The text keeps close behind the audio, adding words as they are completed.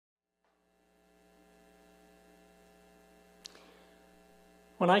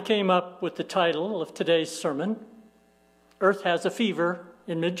When I came up with the title of today's sermon, Earth Has a Fever,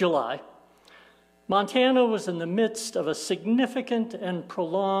 in mid-July, Montana was in the midst of a significant and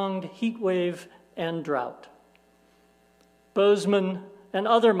prolonged heat wave and drought. Bozeman and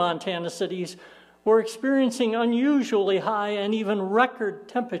other Montana cities were experiencing unusually high and even record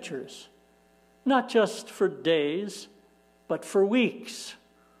temperatures, not just for days, but for weeks.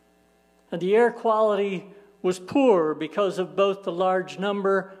 And the air quality was poor because of both the large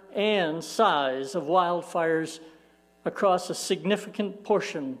number and size of wildfires across a significant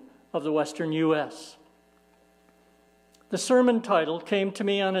portion of the western U.S. The sermon title came to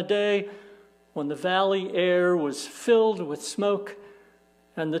me on a day when the valley air was filled with smoke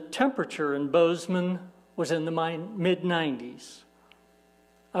and the temperature in Bozeman was in the mid-90s.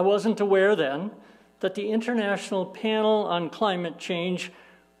 I wasn't aware then that the International Panel on Climate Change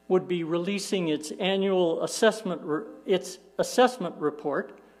would be releasing its annual assessment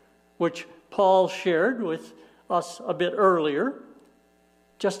report, which Paul shared with us a bit earlier,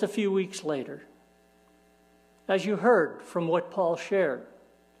 just a few weeks later. As you heard from what Paul shared,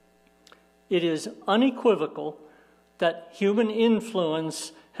 it is unequivocal that human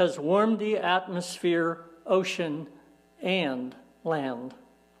influence has warmed the atmosphere, ocean, and land.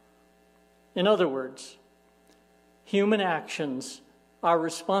 In other words, human actions are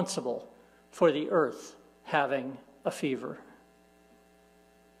responsible for the earth having a fever.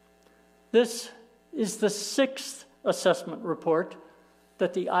 This is the 6th assessment report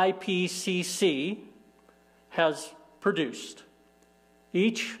that the IPCC has produced.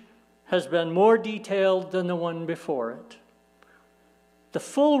 Each has been more detailed than the one before it. The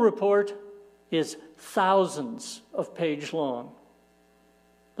full report is thousands of pages long.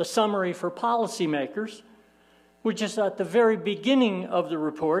 The summary for policymakers, which is at the very beginning of the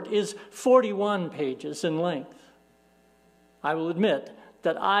report, is 41 pages in length. I will admit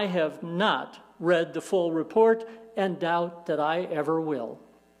that I have not read the full report and doubt that I ever will.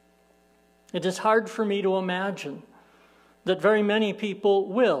 It is hard for me to imagine that very many people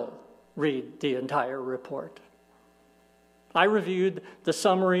will read the entire report. I reviewed the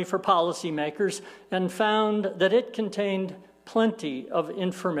summary for policymakers and found that it contained plenty of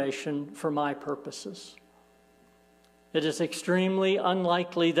information for my purposes. It is extremely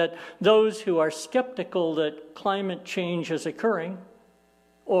unlikely that those who are skeptical that climate change is occurring,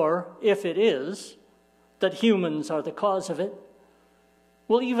 or if it is, that humans are the cause of it,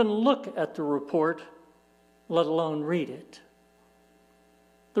 will even look at the report, let alone read it.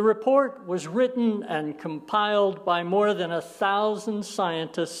 The report was written and compiled by more than 1,000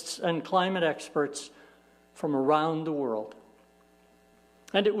 scientists and climate experts from around the world.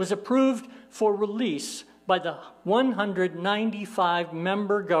 And it was approved for release by the 195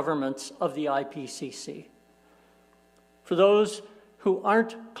 member governments of the IPCC. For those who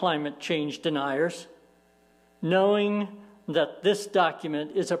aren't climate change deniers, knowing that this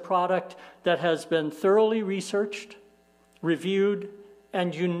document is a product that has been thoroughly researched, reviewed,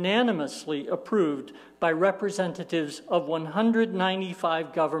 and unanimously approved by representatives of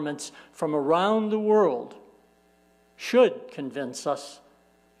 195 governments from around the world should convince us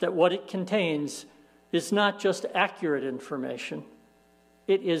that what it contains is not just accurate information,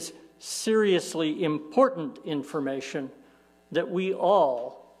 it is seriously important information that we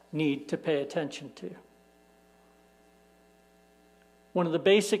all need to pay attention to. One of the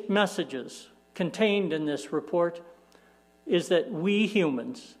basic messages contained in this report is that we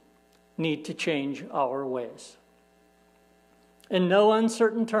humans need to change our ways. In no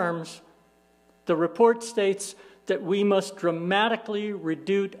uncertain terms, the report states that we must dramatically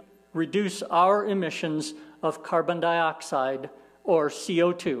reduce our emissions of carbon dioxide, or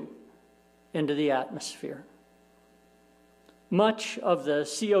CO2, into the atmosphere. Much of the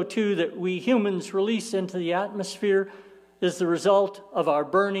CO2 that we humans release into the atmosphere is the result of our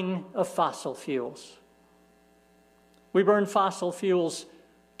burning of fossil fuels. We burn fossil fuels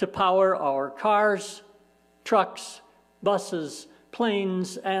to power our cars, trucks, buses,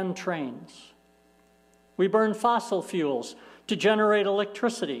 planes, and trains. We burn fossil fuels to generate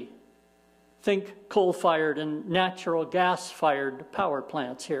electricity. Think coal-fired and natural gas-fired power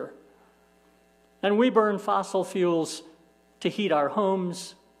plants here. And we burn fossil fuels to heat our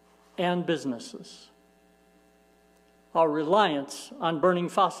homes and businesses. Our reliance on burning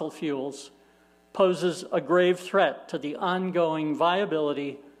fossil fuels poses a grave threat to the ongoing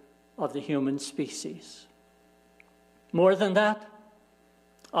viability of the human species. More than that,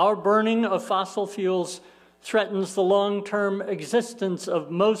 our burning of fossil fuels threatens the long-term existence of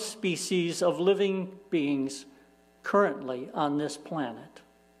most species of living beings currently on this planet.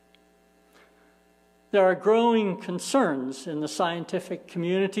 there are growing concerns in the scientific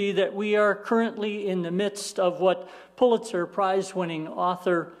community that we are currently in the midst of what Pulitzer Prize-winning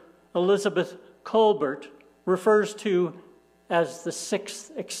author Elizabeth Kolbert refers to as the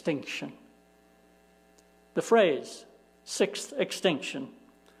sixth extinction. The phrase, sixth extinction,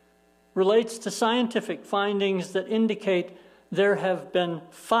 relates to scientific findings that indicate there have been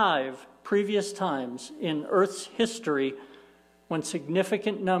 5 previous times in Earth's history when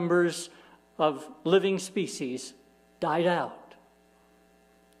significant numbers of living species died out.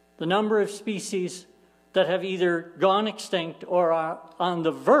 The number of species that have either gone extinct or are on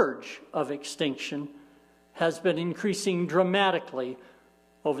the verge of extinction has been increasing dramatically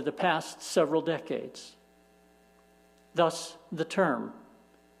over the past several decades. Thus, the term,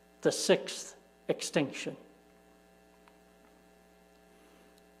 the sixth extinction.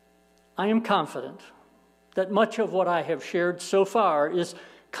 I am confident that much of what I have shared so far is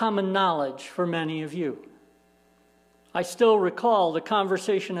common knowledge for many of you. I still recall the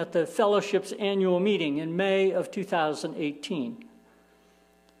conversation at the Fellowship's annual meeting in May of 2018.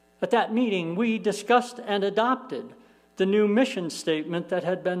 At that meeting, we discussed and adopted the new mission statement that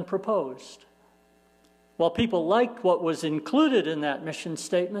had been proposed. While people liked what was included in that mission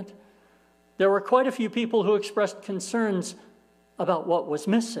statement, there were quite a few people who expressed concerns about what was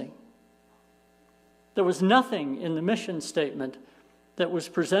missing. There was nothing in the mission statement that was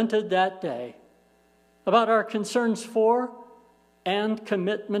presented that day about our concerns for and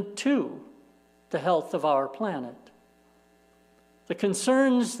commitment to the health of our planet. The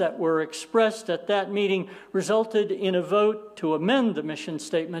concerns that were expressed at that meeting resulted in a vote to amend the mission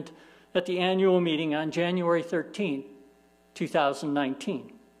statement at the annual meeting on January 13,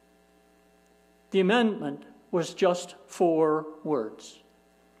 2019. The amendment was just 4 words,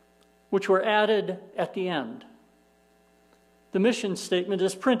 which were added at the end. The mission statement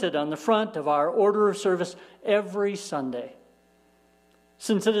is printed on the front of our order of service every Sunday.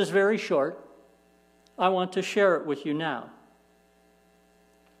 Since it is very short, I want to share it with you now.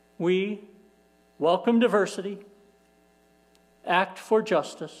 We welcome diversity, act for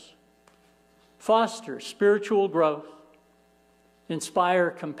justice, foster spiritual growth, inspire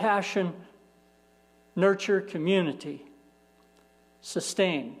compassion, nurture community,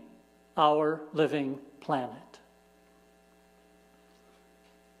 sustain our living planet.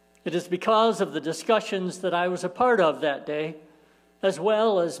 It is because of the discussions that I was a part of that day, as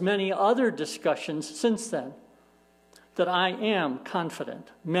well as many other discussions since then, that I am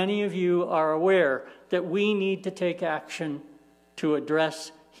confident many of you are aware that we need to take action to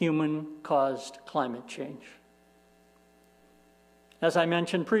address human-caused climate change. As I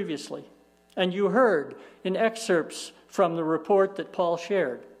mentioned previously, and you heard in excerpts from the report that Paul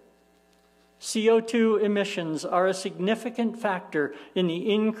shared, CO2 emissions are a significant factor in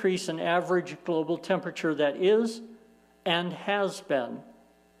the increase in average global temperature that is and has been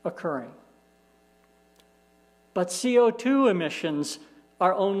occurring. But CO2 emissions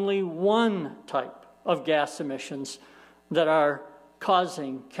are only one type of gas emissions that are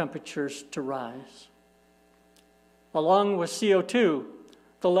causing temperatures to rise. Along with CO2,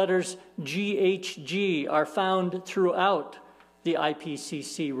 the letters GHG are found throughout the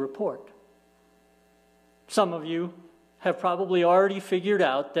IPCC report. Some of you have probably already figured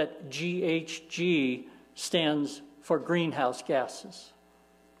out that GHG stands for greenhouse gases.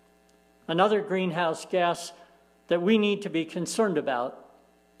 Another greenhouse gas that we need to be concerned about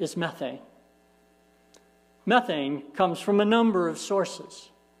is methane. Methane comes from a number of sources,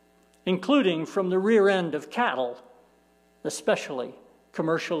 including from the rear end of cattle, especially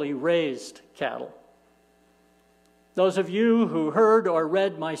commercially raised cattle. Those of you who heard or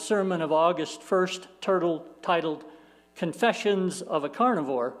read my sermon of August 1st, titled Confessions of a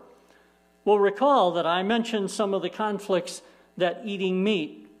Carnivore, will recall that I mentioned some of the conflicts that eating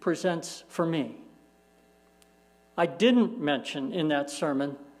meat presents for me. I didn't mention in that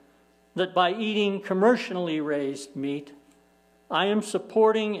sermon that by eating commercially raised meat, I am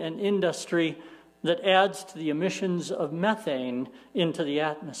supporting an industry that adds to the emissions of methane into the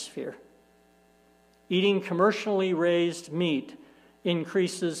atmosphere. Eating commercially raised meat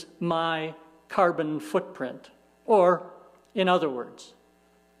increases my carbon footprint, or, in other words,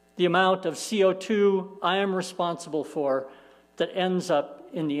 the amount of CO2 I am responsible for that ends up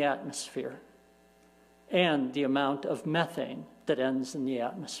in the atmosphere, and the amount of methane that ends in the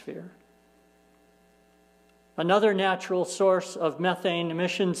atmosphere. Another natural source of methane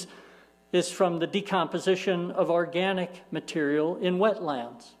emissions is from the decomposition of organic material in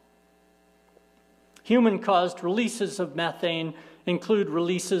wetlands. Human-caused releases of methane include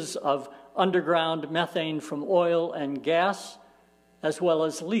releases of underground methane from oil and gas, as well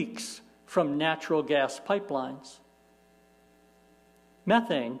as leaks from natural gas pipelines.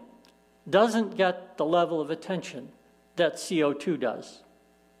 Methane doesn't get the level of attention that CO2 does,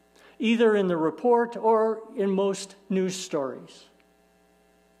 either in the report or in most news stories,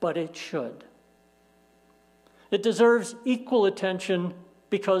 but it should. It deserves equal attention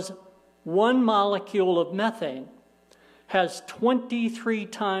because one molecule of methane has 23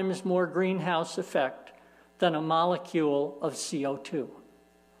 times more greenhouse effect than a molecule of CO2.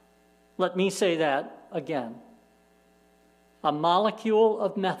 Let me say that again. A molecule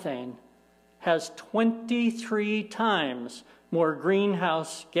of methane has 23 times more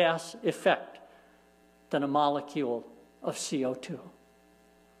greenhouse gas effect than a molecule of CO2.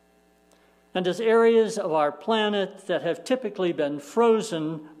 And as areas of our planet that have typically been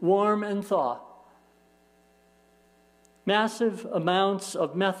frozen, warm, and thaw, massive amounts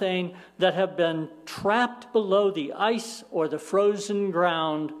of methane that have been trapped below the ice or the frozen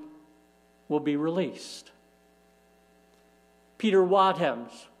ground will be released. Peter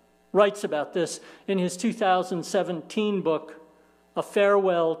Wadhams writes about this in his 2017 book, A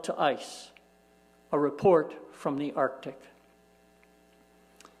Farewell to Ice, a report from the Arctic.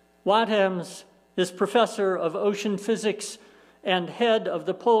 Wadhams is professor of ocean physics and head of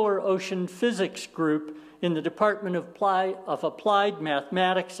the Polar Ocean Physics Group in the Department of Applied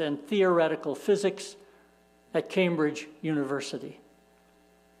Mathematics and Theoretical Physics at Cambridge University.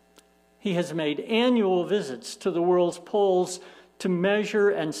 He has made annual visits to the world's poles to measure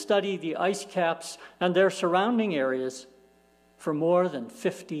and study the ice caps and their surrounding areas for more than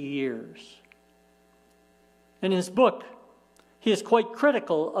 50 years. In his book, he is quite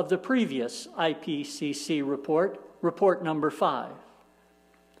critical of the previous IPCC report, report number 5.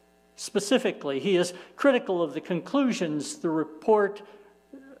 Specifically, he is critical of the conclusions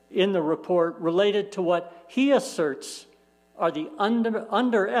in the report related to what he asserts are the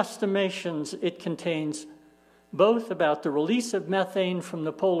underestimations it contains, both about the release of methane from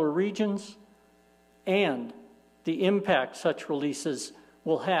the polar regions and the impact such releases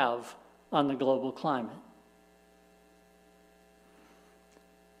will have on the global climate.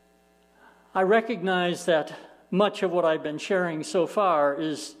 I recognize that much of what I've been sharing so far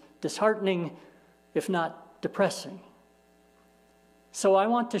is disheartening, if not depressing. So I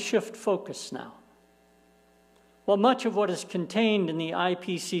want to shift focus now. While much of what is contained in the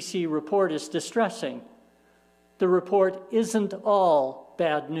IPCC report is distressing, the report isn't all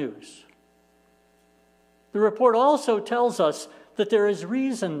bad news. The report also tells us that there is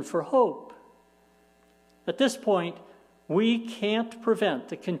reason for hope. At this point, we can't prevent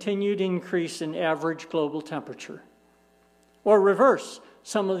the continued increase in average global temperature or reverse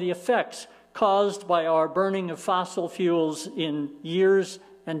some of the effects caused by our burning of fossil fuels in years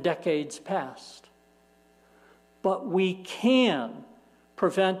and decades past. But we can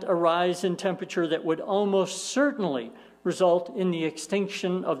prevent a rise in temperature that would almost certainly result in the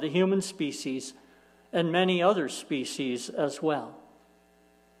extinction of the human species and many other species as well.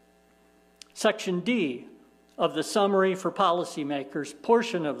 Section D of the Summary for Policymakers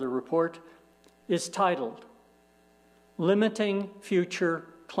portion of the report is titled, Limiting Future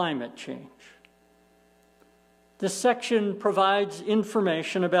Climate Change. This section provides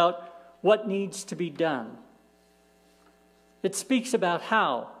information about what needs to be done. It speaks about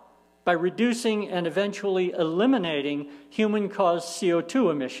how, by reducing and eventually eliminating human-caused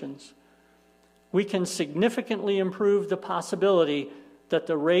CO2 emissions, we can significantly improve the possibility that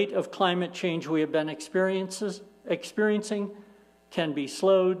the rate of climate change we have been experiencing can be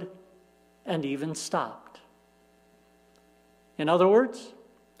slowed and even stopped. In other words,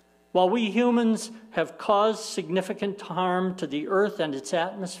 while we humans have caused significant harm to the Earth and its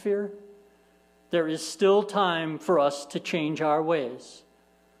atmosphere, there is still time for us to change our ways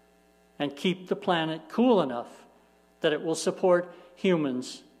and keep the planet cool enough that it will support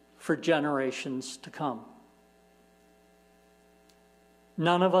humans for generations to come.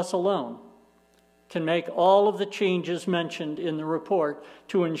 None of us alone can make all of the changes mentioned in the report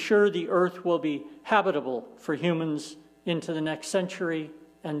to ensure the Earth will be habitable for humans into the next century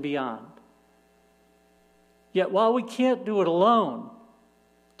and beyond. Yet while we can't do it alone,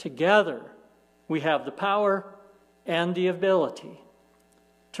 together we have the power and the ability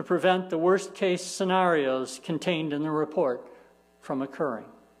to prevent the worst-case scenarios contained in the report from occurring.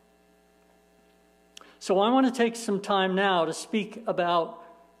 So I want to take some time now to speak about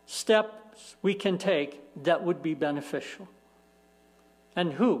steps we can take that would be beneficial.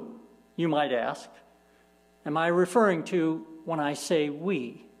 And who, you might ask, am I referring to when I say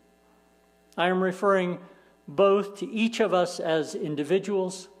we? I am referring both to each of us as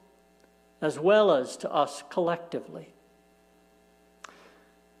individuals as well as to us collectively.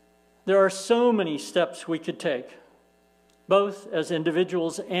 There are so many steps we could take, both as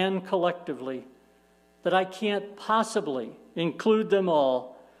individuals and collectively, that I can't possibly include them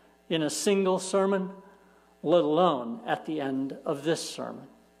all in a single sermon, let alone at the end of this sermon.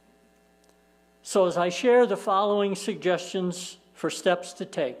 So as I share the following suggestions for steps to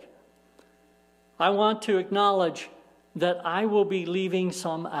take, I want to acknowledge that I will be leaving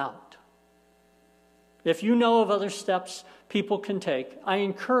some out. If you know of other steps people can take, I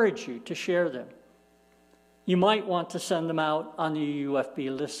encourage you to share them. You might want to send them out on the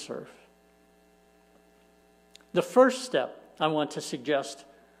UFB listserv. The first step I want to suggest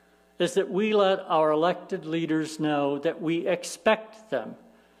is that we let our elected leaders know that we expect them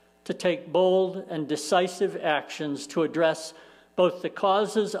to take bold and decisive actions to address both the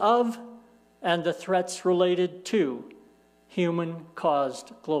causes of and the threats related to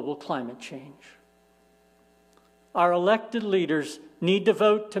human-caused global climate change. Our elected leaders need to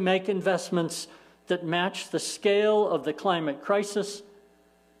vote to make investments that match the scale of the climate crisis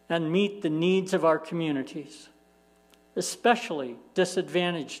and meet the needs of our communities, especially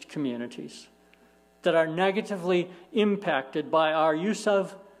disadvantaged communities that are negatively impacted by our use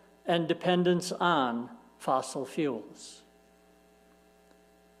of and dependence on fossil fuels.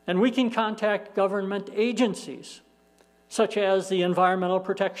 And we can contact government agencies, such as the Environmental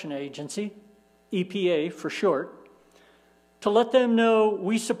Protection Agency, EPA for short, to let them know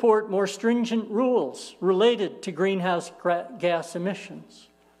we support more stringent rules related to greenhouse gas emissions.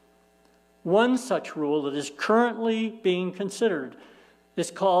 One such rule that is currently being considered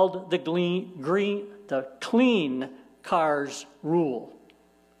is called the Clean Cars Rule.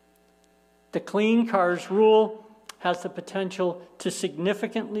 The Clean Cars Rule has the potential to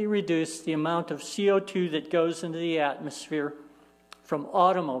significantly reduce the amount of CO2 that goes into the atmosphere from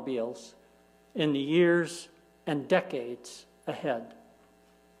automobiles in the years and decades ahead.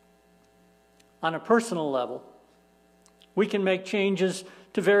 On a personal level, we can make changes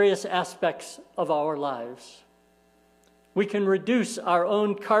to various aspects of our lives. We can reduce our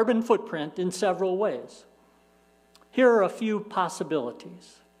own carbon footprint in several ways. Here are a few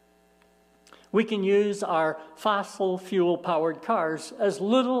possibilities. We can use our fossil fuel-powered cars as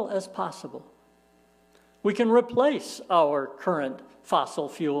little as possible. We can replace our current fossil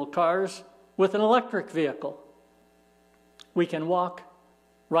fuel cars with an electric vehicle. We can walk,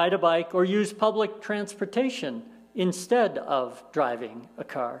 ride a bike, or use public transportation instead of driving a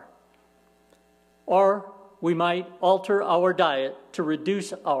car. Or we might alter our diet to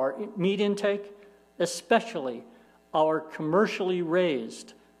reduce our meat intake, especially our commercially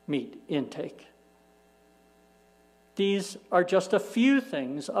raised meat intake. These are just a few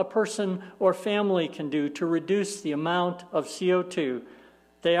things a person or family can do to reduce the amount of CO2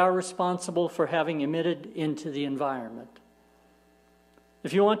 they are responsible for having emitted into the environment.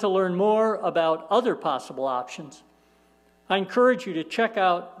 If you want to learn more about other possible options, I encourage you to check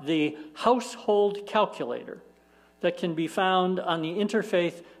out the household calculator that can be found on the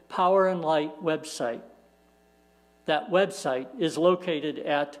Interfaith Power and Light website. That website is located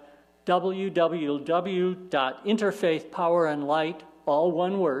at www.interfaithpowerandlight, all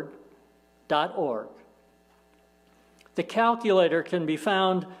one word, .org. The calculator can be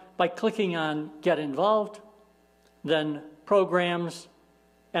found by clicking on Get Involved, then Programs,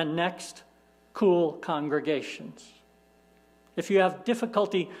 and next, Cool Congregations. If you have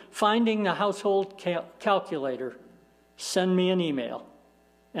difficulty finding the household calculator, send me an email,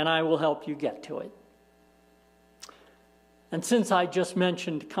 and I will help you get to it. And since I just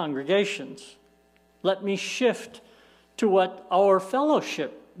mentioned congregations, let me shift to what our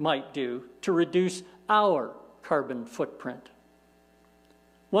fellowship might do to reduce our carbon footprint.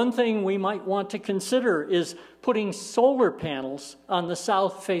 One thing we might want to consider is putting solar panels on the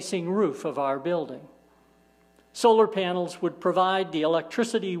south-facing roof of our building. Solar panels would provide the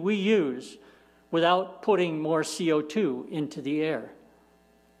electricity we use without putting more CO2 into the air.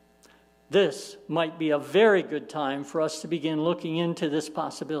 This might be a very good time for us to begin looking into this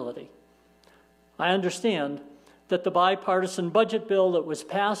possibility. I understand that the bipartisan budget bill that was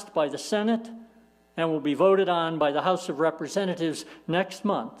passed by the Senate and will be voted on by the House of Representatives next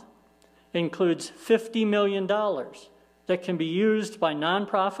month includes $50 million that can be used by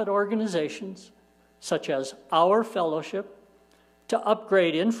nonprofit organizations, such as our fellowship, to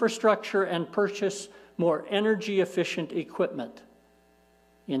upgrade infrastructure and purchase more energy-efficient equipment.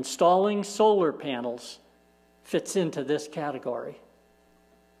 Installing solar panels fits into this category.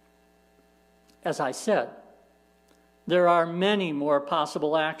 As I said, there are many more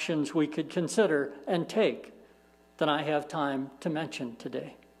possible actions we could consider and take than I have time to mention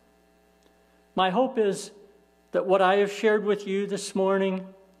today. My hope is that what I have shared with you this morning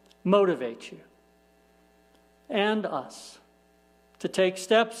motivate you and us to take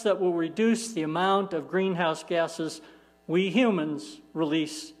steps that will reduce the amount of greenhouse gases we humans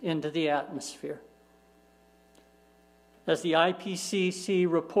release into the atmosphere. As the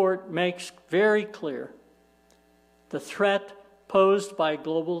IPCC report makes very clear, the threat posed by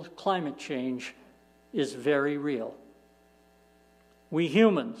global climate change is very real. We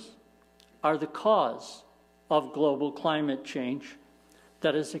humans are the cause of global climate change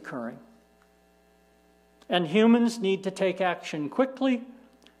that is occurring. And humans need to take action quickly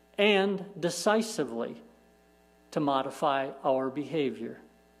and decisively to modify our behavior.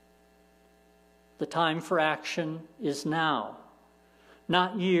 The time for action is now,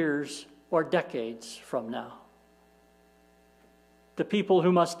 not years or decades from now. The people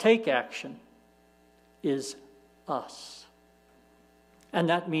who must take action is us. And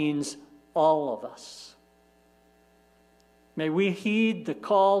that means all of us. May we heed the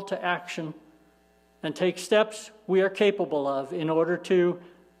call to action and take steps we are capable of in order to,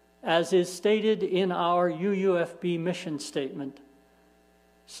 as is stated in our UUFB mission statement,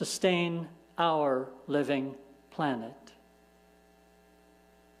 sustain our living planet.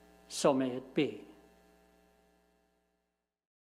 So may it be.